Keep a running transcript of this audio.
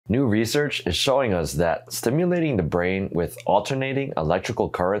New research is showing us that stimulating the brain with alternating electrical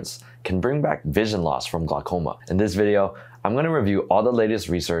currents can bring back vision loss from glaucoma. In this video, I'm going to review all the latest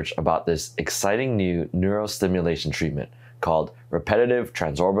research about this exciting new neurostimulation treatment called repetitive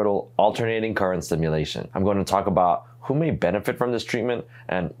transorbital alternating current stimulation. I'm going to talk about who may benefit from this treatment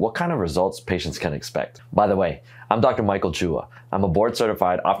and what kind of results patients can expect. By the way, I'm Dr. Michael Chua. I'm a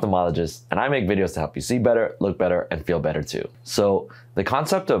board-certified ophthalmologist, and I make videos to help you see better, look better, and feel better too. So the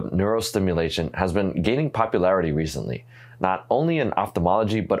concept of neurostimulation has been gaining popularity recently, not only in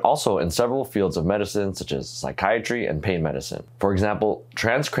ophthalmology, but also in several fields of medicine such as psychiatry and pain medicine. For example,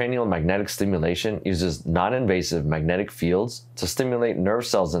 transcranial magnetic stimulation uses non-invasive magnetic fields to stimulate nerve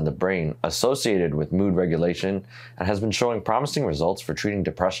cells in the brain associated with mood regulation and has been showing promising results for treating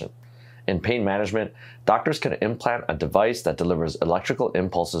depression. In pain management, doctors can implant a device that delivers electrical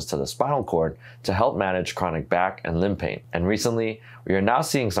impulses to the spinal cord to help manage chronic back and limb pain. And recently, we are now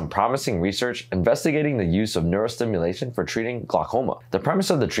seeing some promising research investigating the use of neurostimulation for treating glaucoma. The premise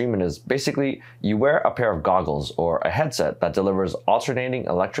of the treatment is basically you wear a pair of goggles or a headset that delivers alternating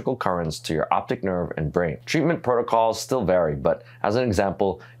electrical currents to your optic nerve and brain. Treatment protocols still vary, but as an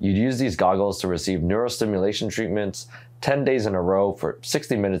example, you'd use these goggles to receive neurostimulation treatments 10 days in a row for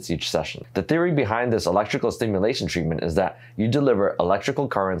 60 minutes each session. The theory behind this electrical stimulation treatment is that you deliver electrical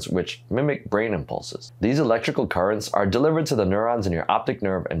currents which mimic brain impulses. These electrical currents are delivered to the neurons in your optic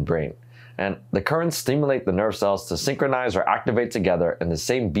nerve and brain, and the currents stimulate the nerve cells to synchronize or activate together in the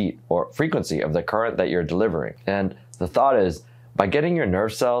same beat or frequency of the current that you're delivering. And the thought is, by getting your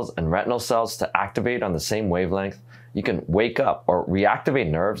nerve cells and retinal cells to activate on the same wavelength, you can wake up or reactivate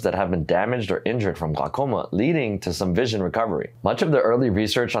nerves that have been damaged or injured from glaucoma, leading to some vision recovery. Much of the early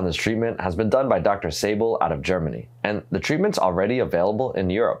research on this treatment has been done by Dr. Sable out of Germany, and the treatment's already available in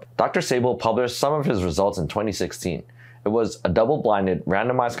Europe. Dr. Sable published some of his results in 2016. It was a double-blinded,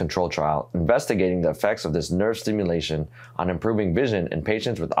 randomized control trial investigating the effects of this nerve stimulation on improving vision in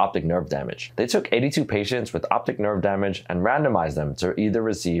patients with optic nerve damage. They took 82 patients with optic nerve damage and randomized them to either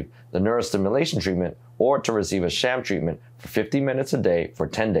receive the neurostimulation treatment or to receive a sham treatment for 50 minutes a day for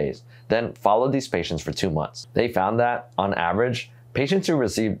 10 days, then followed these patients for 2 months. They found that, on average, patients who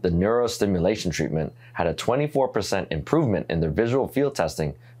received the neurostimulation treatment had a 24% improvement in their visual field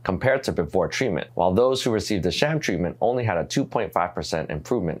testing compared to before treatment, while those who received the sham treatment only had a 2.5%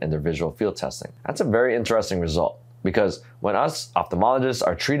 improvement in their visual field testing. That's a very interesting result, because when us ophthalmologists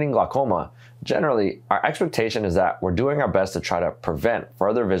are treating glaucoma, generally our expectation is that we're doing our best to try to prevent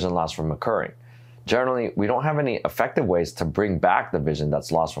further vision loss from occurring. Generally, we don't have any effective ways to bring back the vision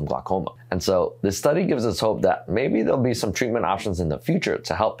that's lost from glaucoma. And so this study gives us hope that maybe there'll be some treatment options in the future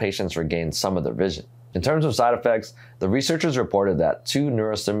to help patients regain some of their vision. In terms of side effects, the researchers reported that 2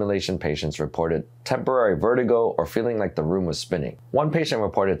 neurostimulation patients reported temporary vertigo or feeling like the room was spinning. 1 patient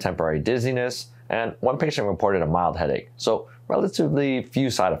reported temporary dizziness, and 1 patient reported a mild headache. So relatively few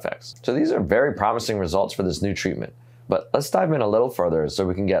side effects. So these are very promising results for this new treatment. But let's dive in a little further so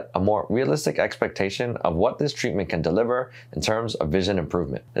we can get a more realistic expectation of what this treatment can deliver in terms of vision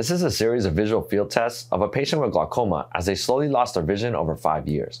improvement. This is a series of visual field tests of a patient with glaucoma as they slowly lost their vision over 5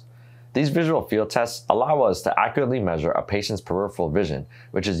 years. These visual field tests allow us to accurately measure a patient's peripheral vision,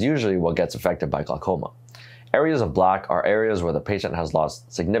 which is usually what gets affected by glaucoma. Areas of black are areas where the patient has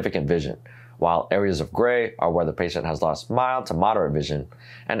lost significant vision, while areas of gray are where the patient has lost mild to moderate vision,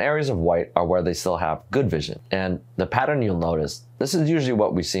 and areas of white are where they still have good vision. And the pattern you'll notice, this is usually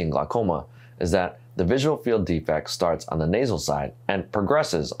what we see in glaucoma, is that the visual field defect starts on the nasal side and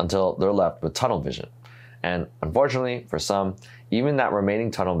progresses until they're left with tunnel vision. And unfortunately, for some, even that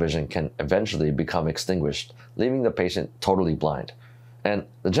remaining tunnel vision can eventually become extinguished, leaving the patient totally blind. And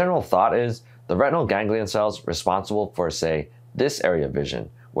the general thought is the retinal ganglion cells responsible for, say, this area of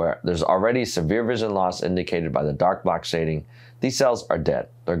vision, where there's already severe vision loss indicated by the dark black shading, these cells are dead.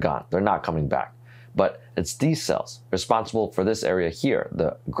 They're gone. They're not coming back. But it's these cells responsible for this area here,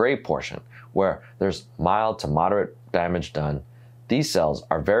 the gray portion, where there's mild to moderate damage done. These cells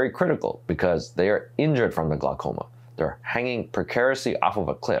are very critical because they are injured from the glaucoma. They're hanging precariously off of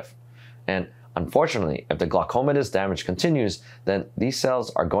a cliff. And unfortunately, if the glaucomatous damage continues, then these cells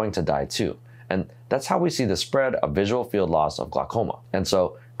are going to die too. And that's how we see the spread of visual field loss of glaucoma. And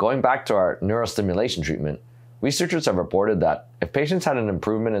so, going back to our neurostimulation treatment, researchers have reported that if patients had an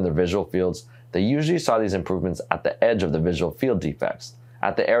improvement in their visual fields, they usually saw these improvements at the edge of the visual field defects,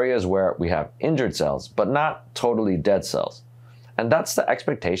 at the areas where we have injured cells, but not totally dead cells. And that's the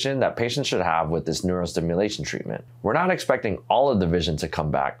expectation that patients should have with this neurostimulation treatment. We're not expecting all of the vision to come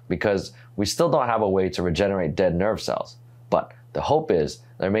back because we still don't have a way to regenerate dead nerve cells. But the hope is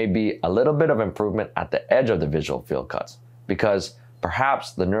there may be a little bit of improvement at the edge of the visual field cuts, because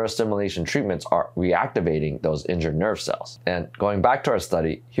Perhaps the neurostimulation treatments are reactivating those injured nerve cells. And going back to our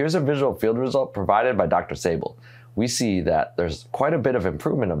study, here's a visual field result provided by Dr. Sable. We see that there's quite a bit of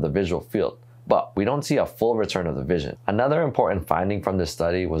improvement of the visual field, but we don't see a full return of the vision. Another important finding from this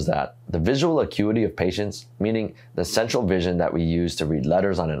study was that the visual acuity of patients, meaning the central vision that we use to read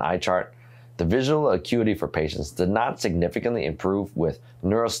letters on an eye chart, the visual acuity for patients did not significantly improve with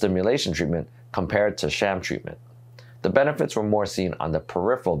neurostimulation treatment compared to sham treatment. The benefits were more seen on the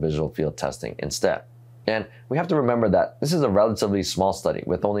peripheral visual field testing instead. And we have to remember that this is a relatively small study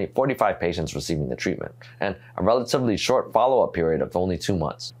with only 45 patients receiving the treatment and a relatively short follow-up period of only 2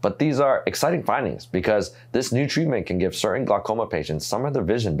 months. But these are exciting findings because this new treatment can give certain glaucoma patients some of their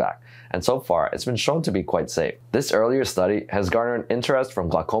vision back, and so far it's been shown to be quite safe. This earlier study has garnered interest from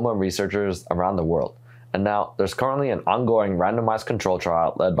glaucoma researchers around the world. And now there's currently an ongoing randomized control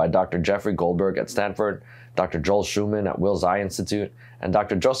trial led by Dr. Jeffrey Goldberg at Stanford, Dr. Joel Schumann at Wills Eye Institute, and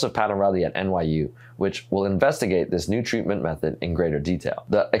Dr. Joseph Panarelli at NYU, which will investigate this new treatment method in greater detail.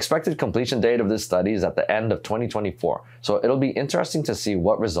 The expected completion date of this study is at the end of 2024, so it'll be interesting to see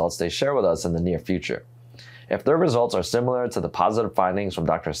what results they share with us in the near future. If their results are similar to the positive findings from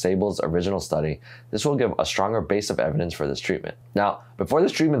Dr. Sable's original study, this will give a stronger base of evidence for this treatment. Now, before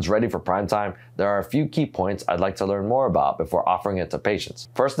this treatment's ready for prime time, there are a few key points I'd like to learn more about before offering it to patients.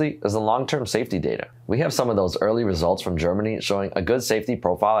 Firstly is the long-term safety data. We have some of those early results from Germany showing a good safety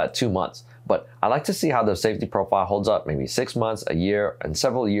profile at 2 months, but I'd like to see how the safety profile holds up maybe 6 months, a year, and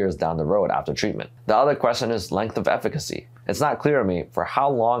several years down the road after treatment. The other question is length of efficacy. It's not clear to me for how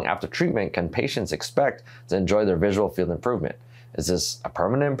long after treatment can patients expect to enjoy their visual field improvement. Is this a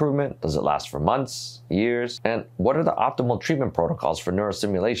permanent improvement? Does it last for months, years? And what are the optimal treatment protocols for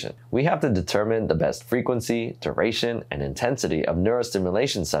neurostimulation? We have to determine the best frequency, duration, and intensity of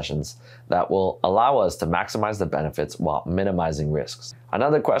neurostimulation sessions that will allow us to maximize the benefits while minimizing risks.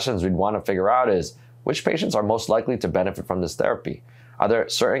 Another question we'd want to figure out is, which patients are most likely to benefit from this therapy? Are there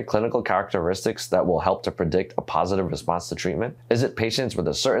certain clinical characteristics that will help to predict a positive response to treatment? Is it patients with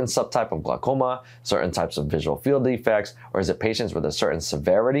a certain subtype of glaucoma, certain types of visual field defects, or is it patients with a certain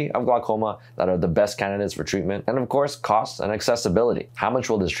severity of glaucoma that are the best candidates for treatment? And of course, cost and accessibility. How much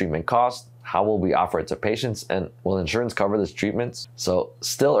will this treatment cost? How will we offer it to patients, and will insurance cover this treatment? So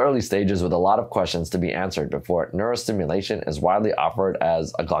still early stages with a lot of questions to be answered before neurostimulation is widely offered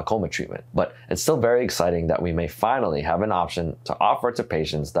as a glaucoma treatment. But it's still very exciting that we may finally have an option to offer to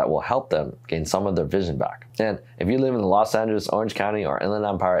patients that will help them gain some of their vision back. And if you live in the Los Angeles, Orange County, or Inland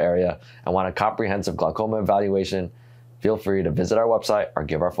Empire area and want a comprehensive glaucoma evaluation, feel free to visit our website or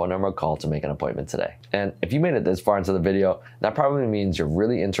give our phone number a call to make an appointment today. And if you made it this far into the video, that probably means you're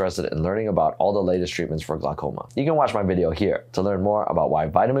really interested in learning about all the latest treatments for glaucoma. You can watch my video here to learn more about why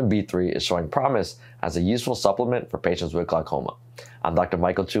vitamin B3 is showing promise as a useful supplement for patients with glaucoma. I'm Dr.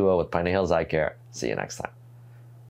 Michael Chua with Pioneer Hills Eye Care. See you next time.